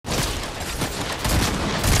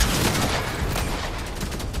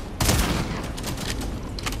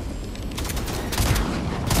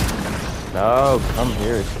No, come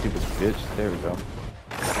here, stupid bitch. There we go.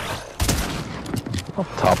 Up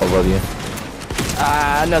top above you.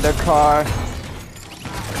 Ah, another car.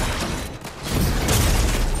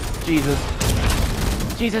 Jesus.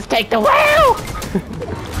 Jesus, take the wheel!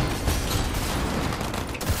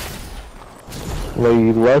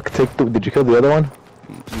 Wait, look, take the. Did you kill the other one?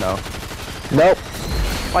 No. Nope.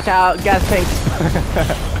 Watch out, gas tanks.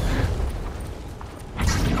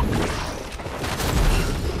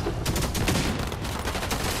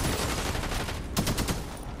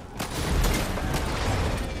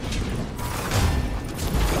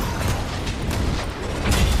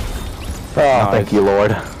 Oh, Nice. thank you,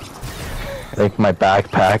 Lord. I think my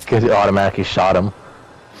backpack automatically shot him.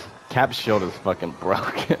 Cap shield is fucking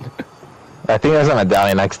broken. I think there's a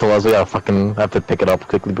medallion next to us. We gotta fucking have to pick it up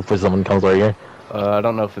quickly before someone comes over here. I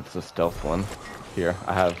don't know if it's a stealth one. Here,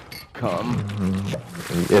 I have come.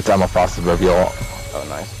 It's Emma Frost's reveal. Oh,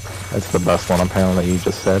 nice. That's the best one apparently you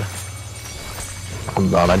just said. I'm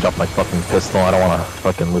done. I dropped my fucking pistol. I don't wanna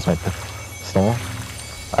fucking lose my pistol.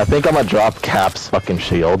 I think I'm gonna drop Cap's fucking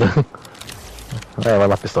shield. Alright, where'd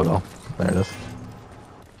my pistol go? There it is.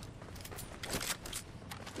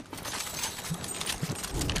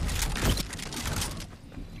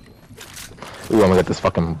 Ooh, I'm gonna get this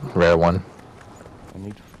fucking rare one. I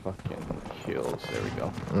need fucking kills. There we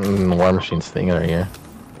go. War machine's thing right here.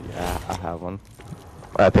 Yeah, I have one.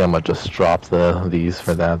 I think I'm gonna just drop these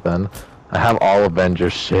for that then. I have all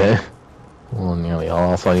Avengers shit. Well, nearly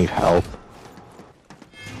all, so I need health.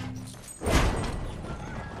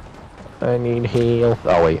 I need heal.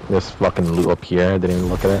 Oh wait, there's fucking loot up here. I didn't even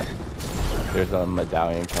look at it. There's a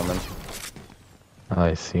medallion coming. Oh,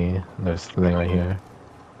 I see. There's the thing right here.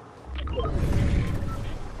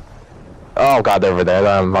 Oh god, they're over there.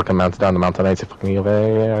 I'm fucking mounted down the mountain. I see fucking over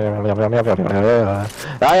there.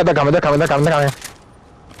 Ah, yeah, they're coming.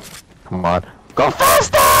 Come on. Go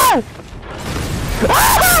faster!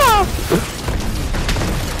 Ah!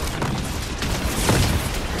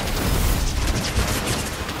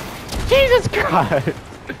 Jesus Christ!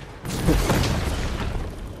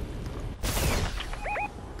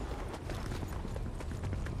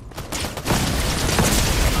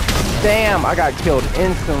 Damn, I got killed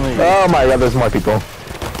instantly. Oh my god, there's more people.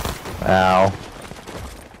 Ow.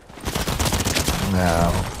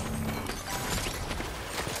 Ow.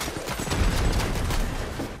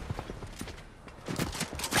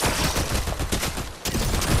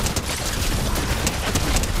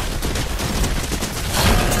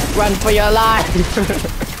 Run for your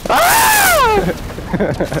life! Ah!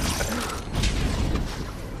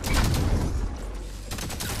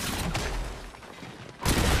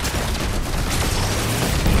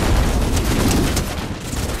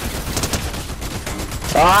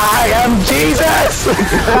 I am Jesus!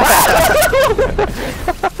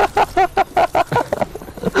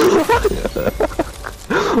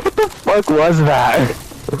 What the fuck was that?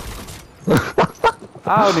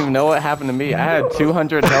 I don't even know what happened to me. I had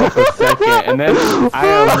 200 health a second, and then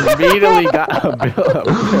I immediately got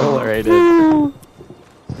obliterated.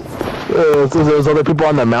 So there's other people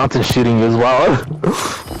on the mountain shooting you as well.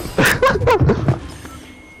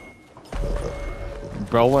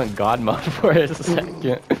 Bro went god mode for a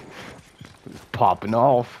second. Popping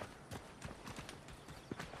off.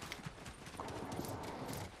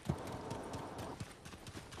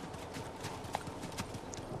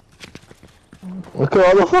 Look at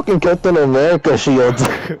all the fucking Captain America shields. I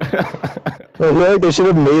feel like they should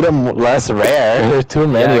have made them less rare. There's too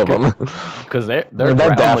many of them. Because they're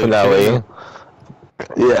definitely.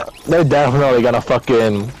 Yeah, they're definitely gonna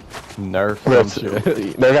fucking nerf some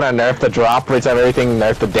shit. They're gonna nerf the drop rates of everything,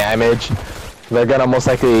 nerf the damage. They're gonna most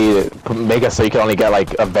likely make it so you can only get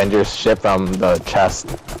like Avengers shit from the chest.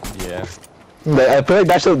 Yeah. I feel like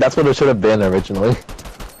that's what it should have been originally.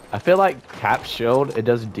 I feel like Cap Shield, it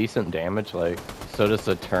does decent damage, like, so does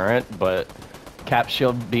the turret, but Cap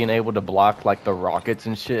Shield being able to block, like, the rockets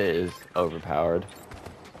and shit is overpowered.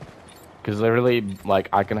 Because literally, like,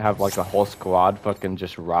 I can have, like, a whole squad fucking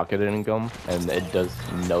just rocketing them, and it does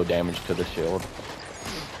no damage to the shield.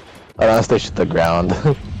 Unless they shoot the ground.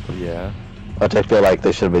 Yeah. Which I feel like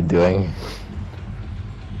they should be doing.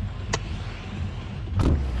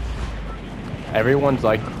 Everyone's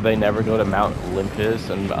like, they never go to Mount Olympus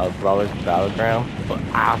and Brothers Battleground, but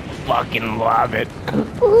I fucking love it.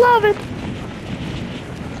 Love it!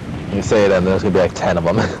 You say it and there's gonna be like 10 of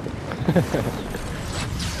them.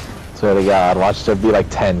 Swear to God, watch there be like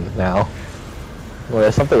 10 now. Well,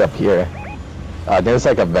 there's something up here. There's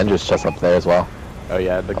like Avengers chest up there as well. Oh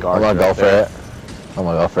yeah, the guard. I'm gonna go for it. I'm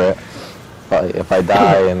gonna go for it. But if I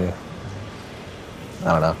die and...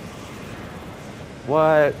 I don't know.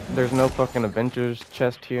 What? There's no fucking Avengers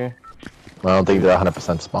chest here? I don't think they're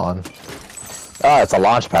 100% spawn. Oh, it's a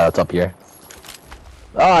launch pad that's up here.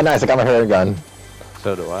 Oh, nice, I got my hair gun.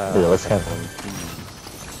 So do I. Dude, let's have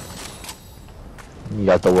one. You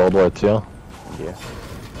got the World War II? Yeah.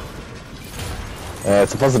 Yeah,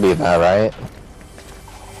 it's supposed to be that, right?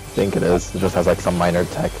 I think it is. It just has like some minor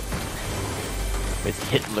tech. It's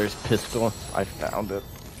Hitler's pistol. I found it.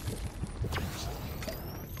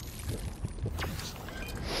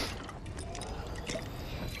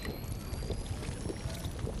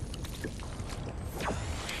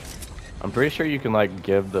 I'm pretty sure you can like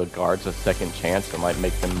give the guards a second chance and like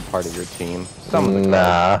make them part of your team. Some of the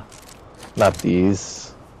Nah, not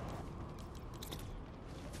these.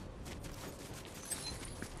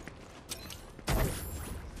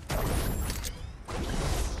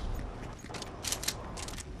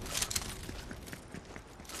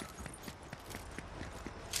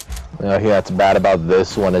 You know, yeah, what's bad about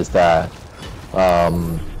this one is that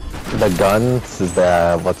the guns is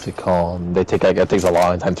that what's it called? They take like it takes a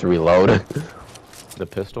long time to reload. The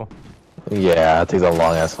pistol? Yeah, it takes a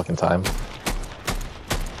long ass fucking time.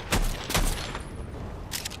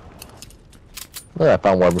 Yeah, I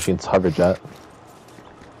found War Machine's hover jet.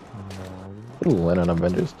 Ooh, and an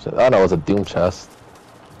Avengers chest. Oh no, it was a Doom chest.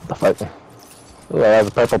 What the fuck? Ooh, that has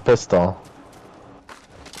a purple pistol.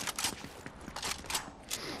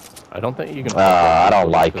 I don't think you can. I don't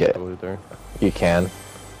like it. Either. You can.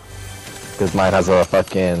 Because mine has a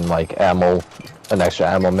fucking, like, ammo, an extra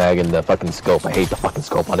ammo mag and the fucking scope. I hate the fucking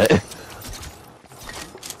scope on it.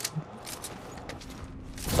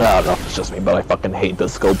 I don't know if it's just me, but I fucking hate the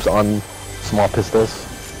scopes on small pistols.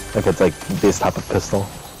 If it's like this type of pistol.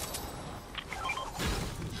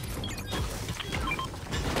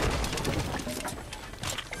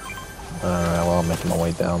 Alright, well, I'm making my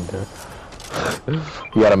way down there.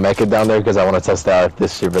 You gotta make it down there because I want to test out if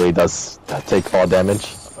this shit really does take fall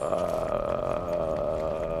damage.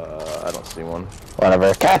 I don't see one.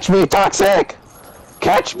 Whatever. Catch me, toxic!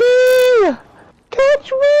 Catch me!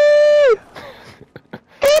 Catch me!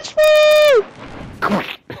 Catch me!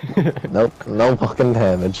 Nope, no fucking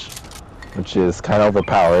damage. Which is kind of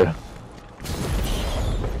overpowered.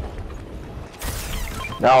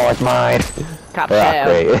 No, it's mine! Cop yeah,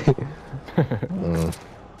 great.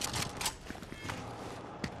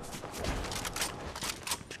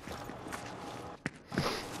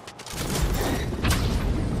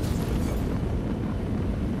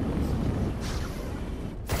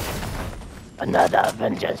 Another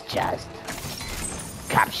Avengers chest.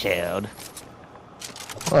 Cop shield.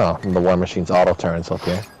 Well, the War Machine's auto turns,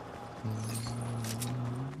 okay.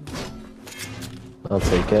 I'll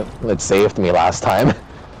take it. It saved me last time.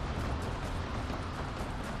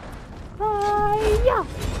 Yeah.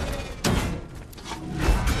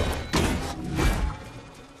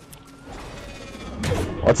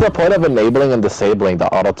 What's the point of enabling and disabling the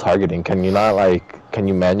auto targeting? Can you not like, can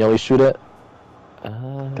you manually shoot it?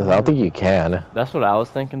 Because I don't think you can. That's what I was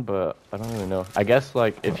thinking, but I don't really know. I guess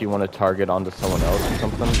like if you want to target onto someone else or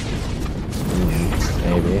something.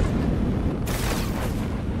 Maybe.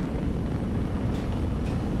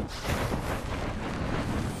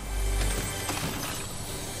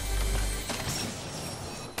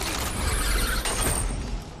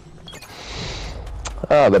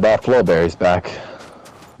 Oh, the bad flowberry's back.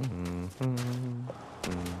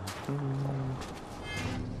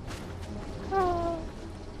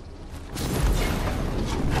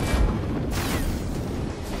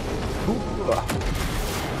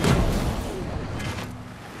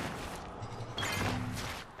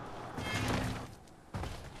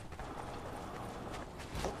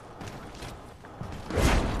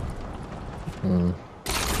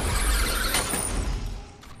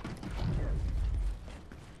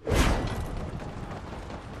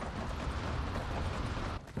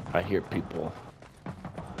 I hear people.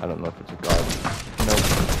 I don't know if it's a guard. Nope.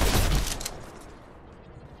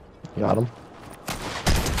 Got him.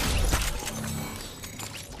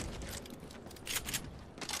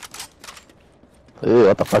 Ew,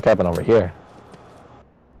 what the fuck happened over here?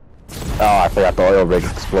 Oh, I forgot the oil rig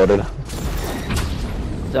exploded.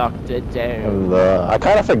 Sucked it down. And, I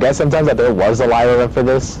kind of forget sometimes that there was a live event for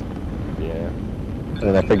this. Yeah.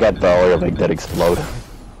 And I forget the oil rig did explode.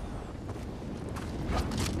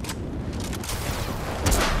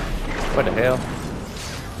 What the hell?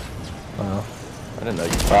 Wow. I didn't know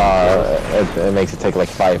you. It makes it take like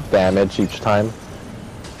 5 damage each time.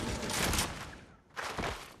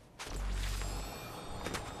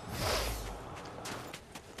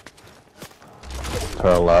 To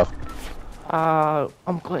her left.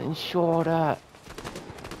 I'm getting shot at.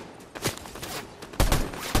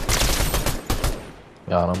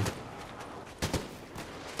 Got him.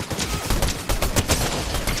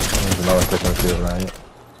 There's another person to the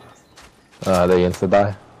right. They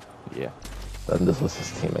insta-die? Yeah. Then this was his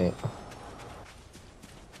teammate.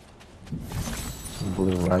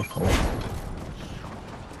 Blue rifle.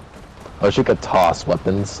 I wish you could toss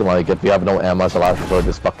weapons, so like if you have no ammo, it's a lot of people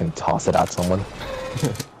just fucking toss it at someone.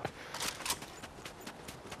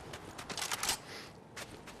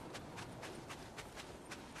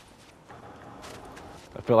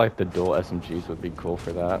 I feel like the dual SMGs would be cool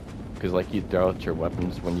for that, because like you throw out your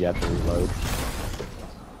weapons when you have to reload.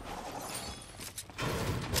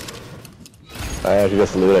 Alright, you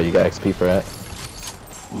just loot it, you got XP for it.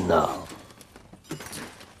 No.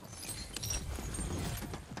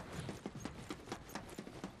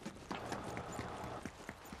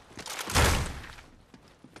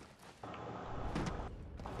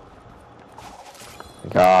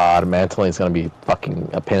 God, Mantling's gonna be fucking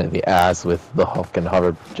a pain in the ass with the fucking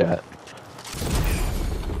hover jet.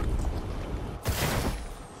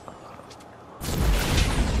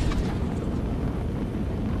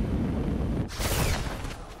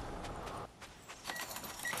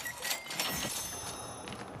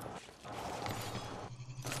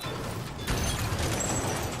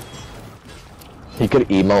 He could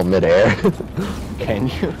emote midair. Can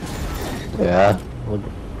you? Yeah.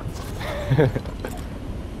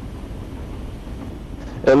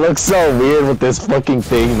 It looks so weird with this fucking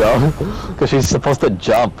thing though. Cause she's supposed to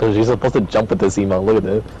jump. She's supposed to jump with this emote. Look at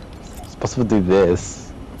it. She's supposed to do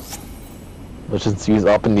this. But since she's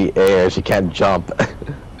up in the air, she can't jump.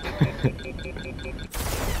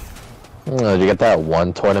 Did you get that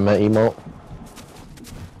one tournament emote?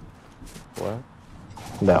 What?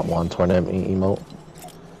 That one tournament emote?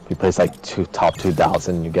 If you place like top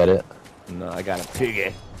 2,000, you get it. No, I got a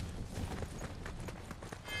piggy.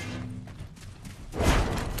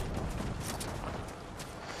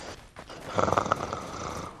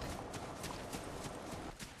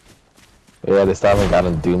 Yeah, they still haven't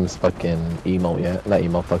gotten Doom's fucking emote yet. Not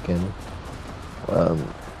emote, fucking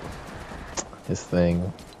his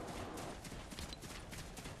thing.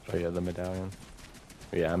 Oh yeah, the medallion.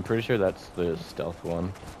 Yeah, I'm pretty sure that's the stealth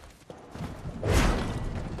one.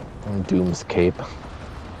 Doom's cape.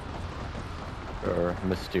 Or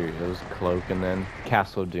Mysterio's cloak, and then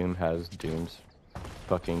Castle Doom has Doom's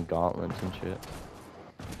fucking gauntlets and shit.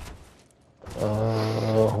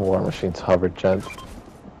 War Machine's hover jet.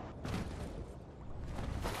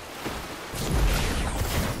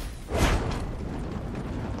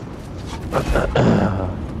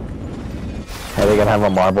 Are they gonna have a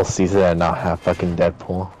Marvel season and not have fucking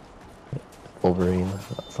Deadpool? Wolverine,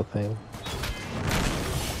 that's the thing.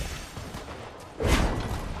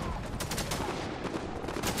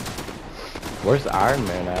 Where's Iron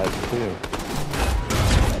Man at, too?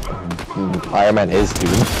 Iron Man is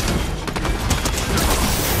Doom.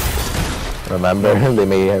 Remember? They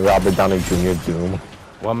made Robert Downey Jr. Doom.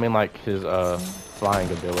 Well, I mean, like, his, flying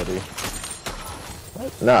ability.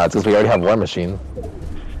 No, it's because we already have War Machine.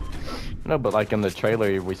 No, but like in the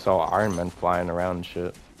trailer, we saw Iron Man flying around and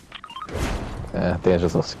shit. Yeah, I think it's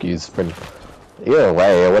just an excuse for... Either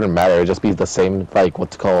way, it wouldn't matter. It would just be the same, like,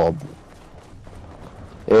 what's called...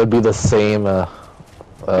 It would be the same,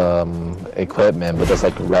 equipment, but just,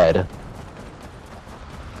 like, red.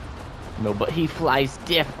 No, but he flies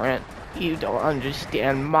different. You don't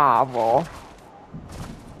understand Marvel.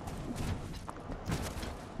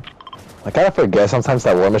 I kind of forget sometimes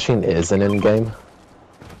that War Machine is an in-game.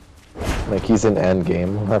 Like, he's in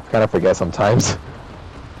endgame. I kind of forget sometimes.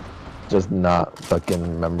 Just not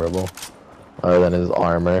fucking memorable. Other than his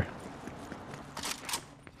armor.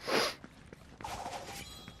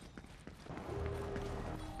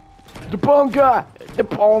 The bonga! The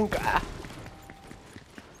bonga!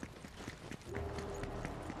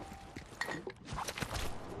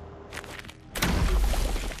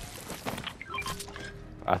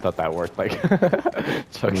 I thought that worked like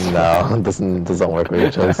Chuck No, it doesn't work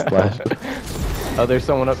with Chug Splash. Oh, there's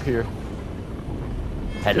someone up here.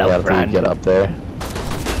 Hello, Yeah, friend. get up there.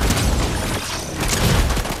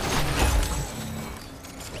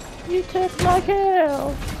 You took my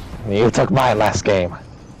kill. You took my last game.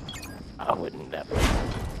 I wouldn't never.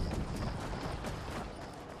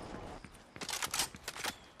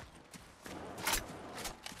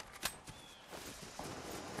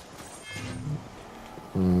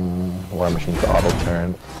 War Machine's auto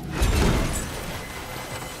turn.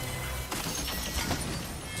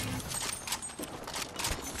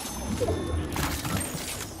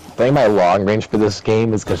 I think my long range for this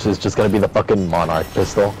game is because it's just gonna be the fucking Monarch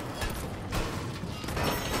pistol.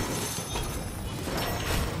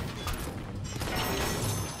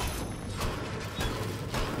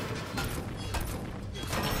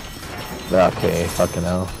 Okay, fucking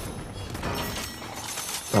hell.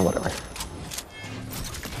 Oh, whatever.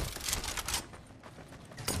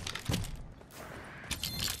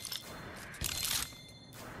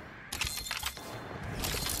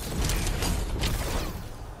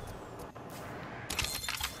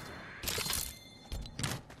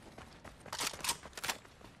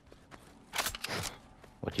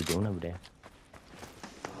 What you doing over there?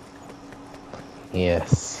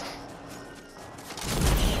 Yes.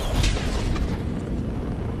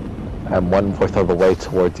 I'm 1/4 of the way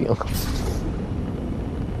towards you.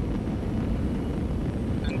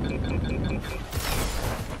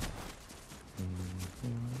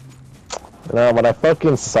 You know, when I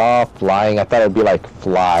fucking saw flying, I thought it'd be like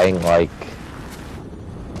flying, like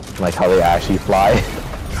how they actually fly.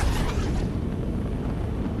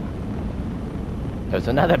 There's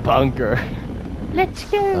another bunker. Let's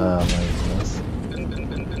go. Oh my goodness.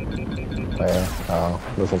 Where? Oh,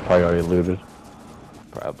 this one's probably already looted.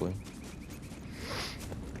 Probably.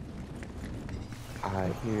 I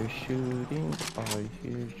hear shooting. I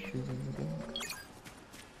hear shooting.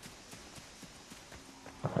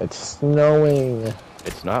 It's snowing.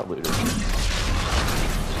 It's not looted.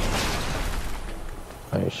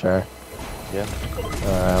 Are you sure? Yeah.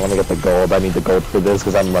 Let me get the gold. I need the gold for this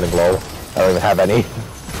because I'm running low. I don't even have any.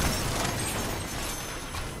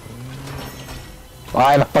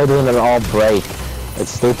 Why the fuck doesn't it all break?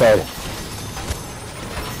 It's stupid.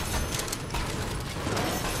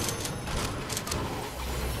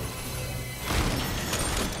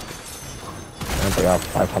 I think I got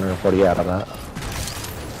 540 out of that.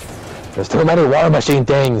 There's too many war machine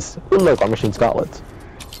things! Ooh, look, war machine gauntlets.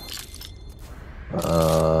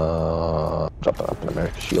 Drop that up in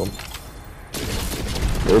American shield.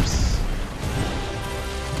 Oops.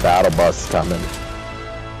 Battle bus coming.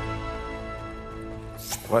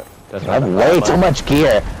 What? That's I have way too much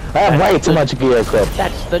gear. I have way too much gear equipped.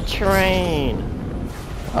 That's the train.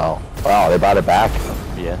 Oh, wow, they brought it back?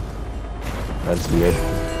 Yeah. That's weird.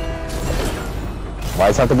 Why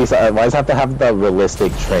does it have to be? Why does it have to have the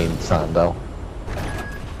realistic train sound though?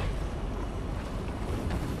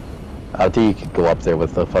 I think you could go up there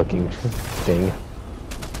with the fucking thing.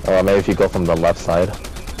 Oh, maybe if you go from the left side.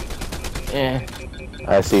 Yeah.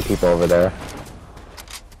 I see people over there.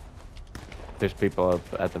 There's people up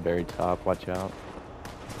at the very top. Watch out.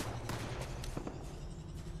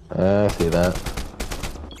 I see that.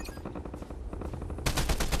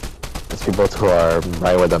 There's people who are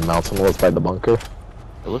right where the mountain was by the bunker.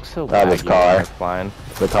 It looks so That was laggy car. when they're flying.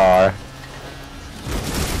 The car.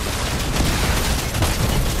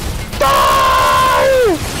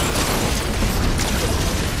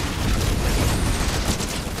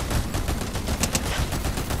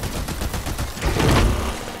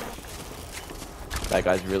 That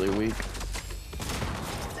guy's really weak.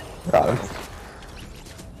 Got him.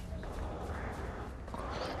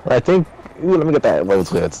 I think. Ooh, let me get that. What's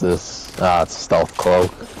good? It's this. Ah, it's stealth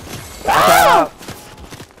cloak. Ah!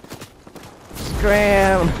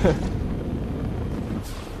 Scram!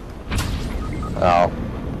 Oh,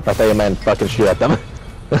 I thought you meant fucking shoot at them.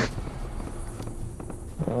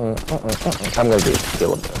 I'm gonna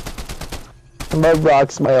deal with them. My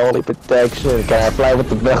rock's my only protection. Can I fly with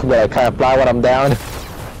the bill? But I can't fly when I'm down.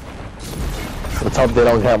 Let's hope they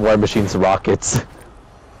don't have war machines rockets.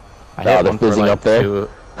 Oh, they're fizzing up there.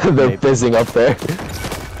 They're fizzing up there. Keep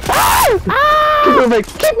moving!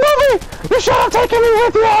 Keep moving! You should have taken me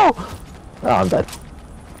with you! Oh, I'm dead.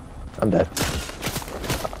 I'm dead.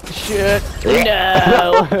 Shit!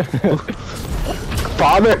 No!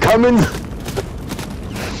 Father Cummins!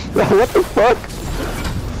 What the fuck?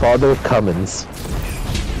 Father Cummins.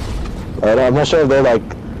 I'm not sure if they're like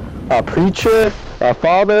a preacher, a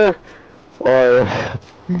father, or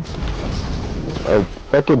a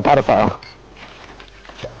fucking pedophile.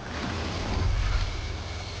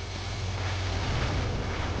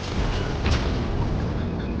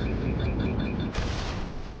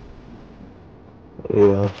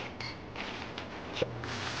 Yeah.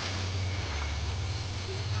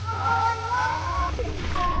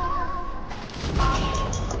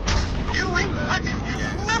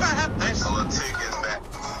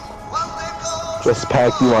 Just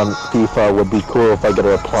pack you on FIFA would be cool if I get a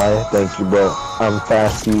reply. Thank you, bro. I'm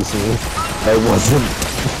fast using it. I wasn't.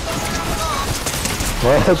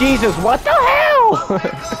 What? Jesus, what the hell?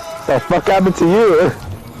 The fuck happened to you?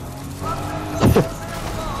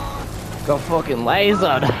 Go fucking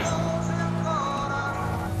lasered.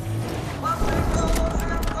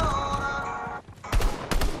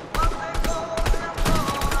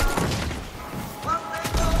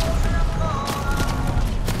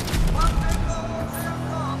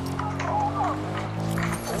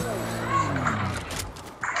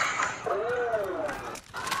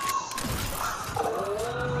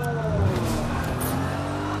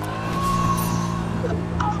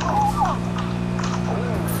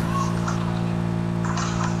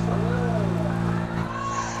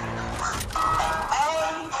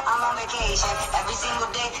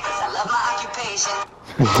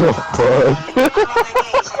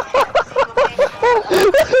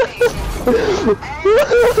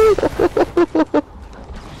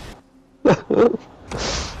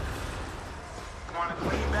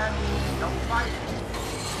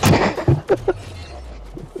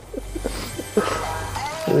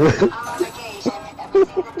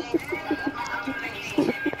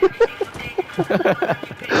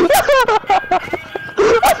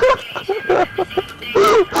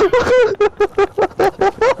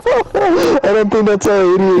 I don't think that's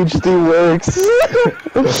how ADHD works.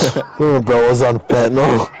 Oh, bro was on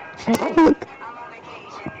fentanyl.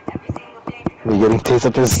 We're getting taste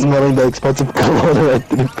up his smelling the expensive cologne right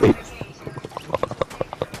through the face.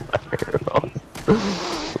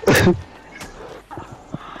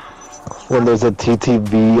 When there's a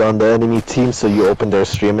TTV on the enemy team, so you open their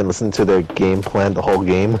stream and listen to their game plan the whole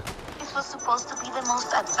game. This was supposed to be the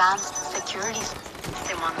most advanced security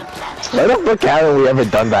system on the planet. Why the fuck haven't we ever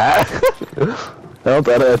done that? I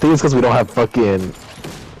think it's because we don't have fucking...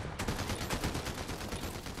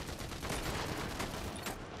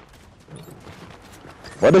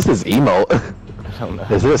 What is this emote? I don't know.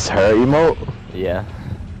 Is this her emote? Yeah.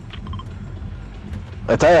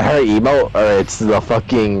 It's either her emote or it's the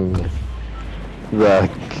fucking... I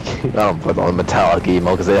don't put on the metallic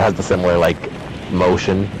emote because it has the similar, like,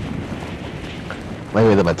 motion.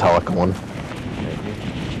 Maybe the metallic one.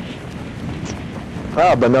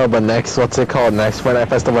 Oh, but no, but next, what's it called? Next Fortnite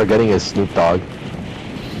Festival we're getting is Snoop Dogg.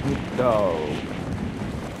 Snoop Dogg.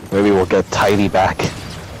 Maybe we'll get Tidy back.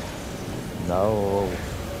 No.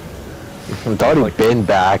 It's already been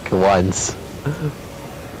back once.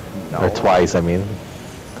 No. Or twice, I mean.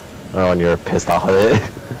 Oh, when you're pissed off of it.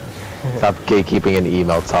 Stop gatekeeping an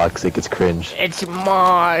email toxic, it's cringe. It's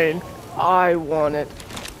mine. I want it.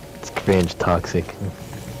 It's cringe toxic.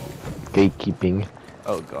 Gatekeeping.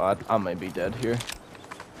 Oh god, I might be dead here.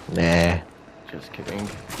 Nah. Just kidding.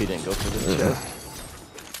 He didn't go through the chest.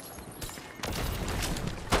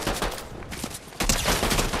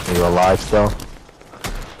 Are you alive still?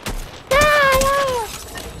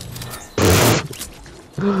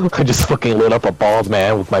 I just fucking lit up a bald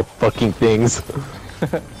man with my fucking things.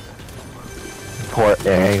 Poor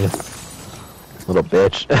Aang. Little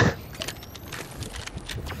bitch.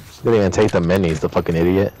 Didn't even take the minis, the fucking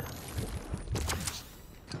idiot.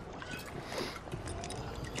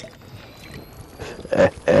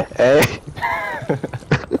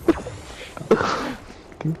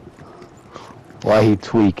 Why he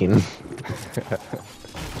tweaking?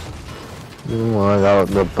 Oh, I got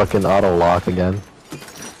the fucking auto lock again.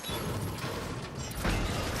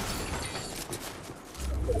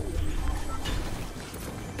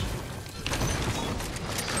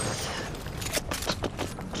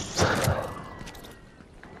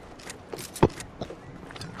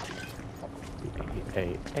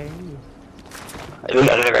 Hey, hey.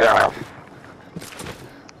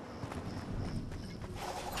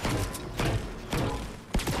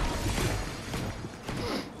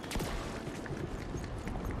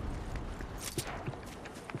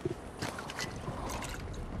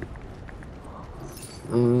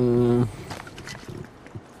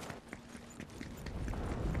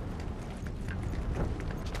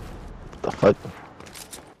 The fuck?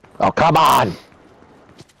 Oh, come on!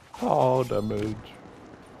 Oh, damage.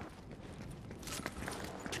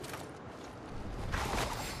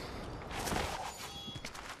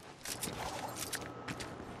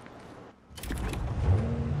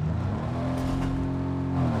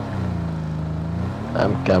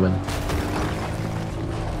 I'm coming.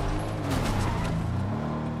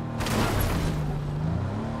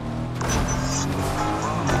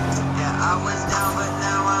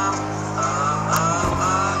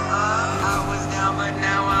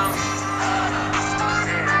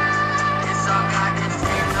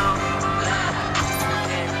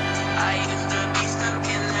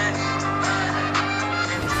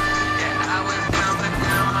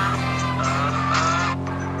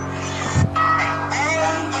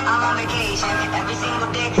 Every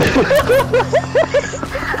single day.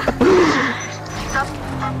 Stop.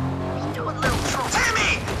 Do a little troll.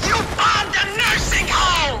 Timmy, you bombed a nursing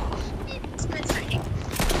home.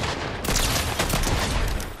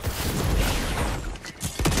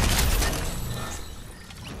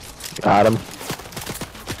 Got him.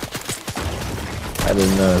 I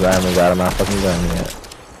didn't know that I haven't got my fucking gun yet.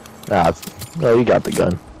 Ah, oh, you got the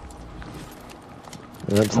gun.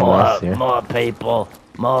 That's More people.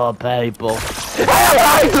 More people.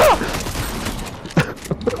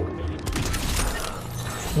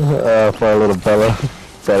 For a little Bella.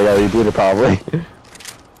 Better gotta reboot it probably.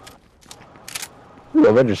 Ooh,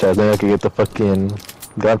 Avenger chest, then I could get the fucking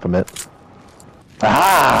gun from it.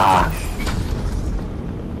 Ah!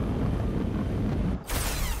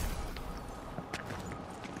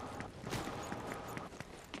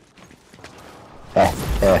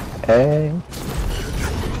 Eh. I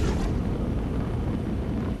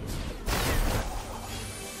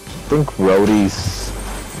think Rhodey's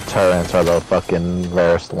turrets are the fucking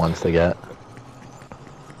rarest ones to get.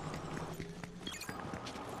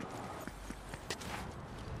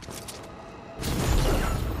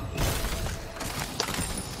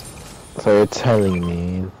 So you're telling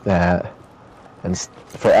me that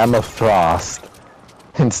for Emma Frost,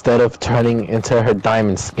 instead of turning into her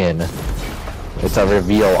diamond skin, it's a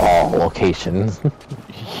reveal all locations.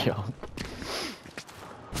 Yo.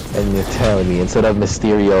 And you're telling me instead of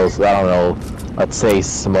Mysterio's, I don't know, let's say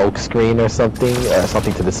smoke screen or something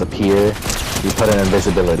to disappear, you put an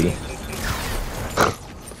invisibility.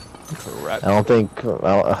 Correct. I don't think,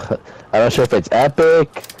 I'm not sure if it's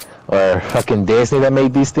Epic or fucking Disney that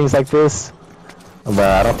made these things like this, but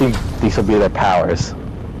I don't think these will be their powers.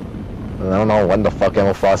 And I don't know when the fuck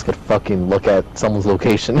Emma Frost could fucking look at someone's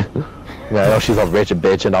location. I know she's a rich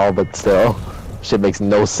bitch and all, but still, shit makes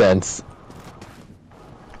no sense.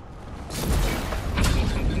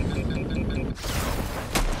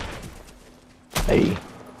 Hey.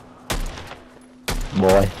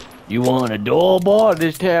 Boy. You want a door, boy?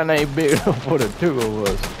 This town ain't big enough for the two of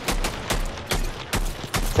us.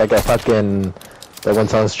 It's like a fucking... Like when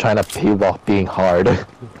someone's trying to pay off being hard.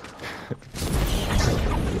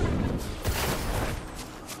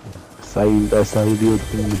 That's how you do it.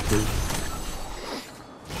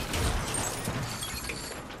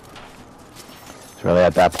 It's really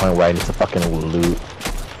at that point where I need to fucking loot.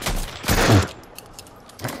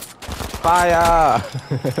 Fire!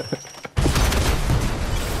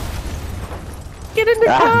 Get in the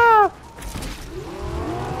car!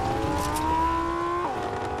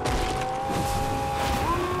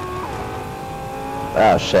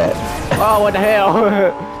 Oh shit. Oh, what the hell?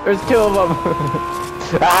 There's two of them.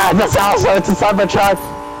 Ah, that's also, it's a Cybertruck!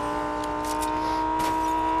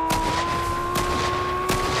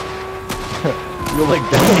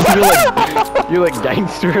 You're like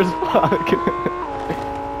gangster as fuck.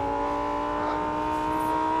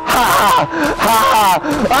 Ha ha!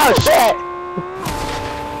 Oh shit!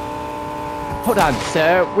 Hold on,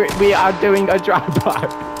 sir. We are doing a drive-by.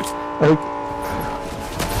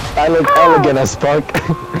 I look elegant as fuck.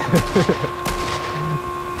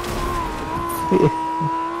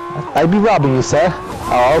 I'd be robbing you, sir.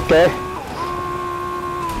 Oh, okay.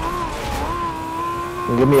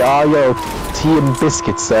 Give me all your tea and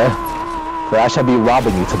biscuits, sir. For I shall be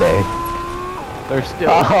robbing you today. They're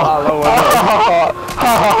still following us.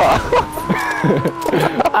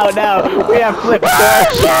 Oh no, we have flipped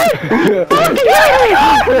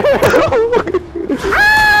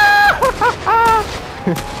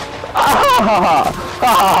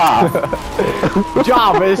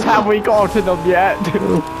Jarvis, have we gotten them yet?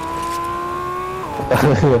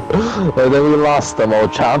 Well, then we lost them,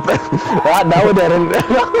 old chump. No, we didn't.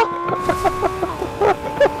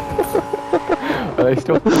 Are they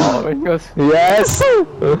still following us? Yes!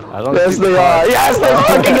 I don't Yes, see they the are! car. Yes, they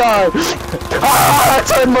fucking are! Ah,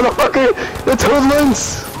 that's right, motherfucker! The toadlings!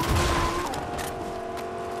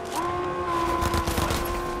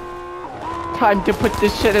 Time to put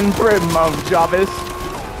this shit in brim mode, Jarvis.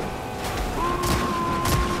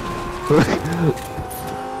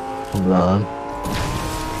 Hold on.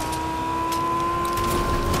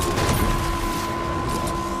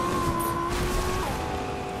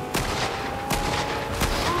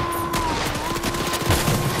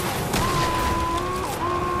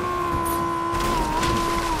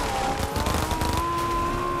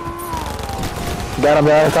 Got him,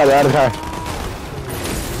 out of the car.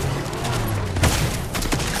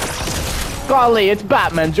 Golly, it's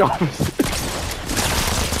Batman, Jarvis.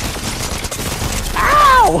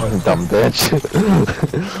 Ow! Dumb bitch.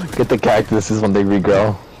 Get the cactuses when they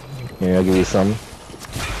regrow. Here, I'll give you some.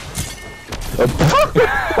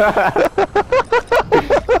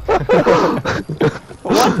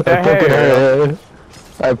 What the hell?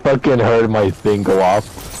 I fucking heard my thing go off.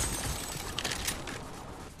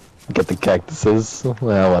 Get the cactuses.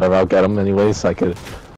 Well, whatever, I'll get them anyway so I could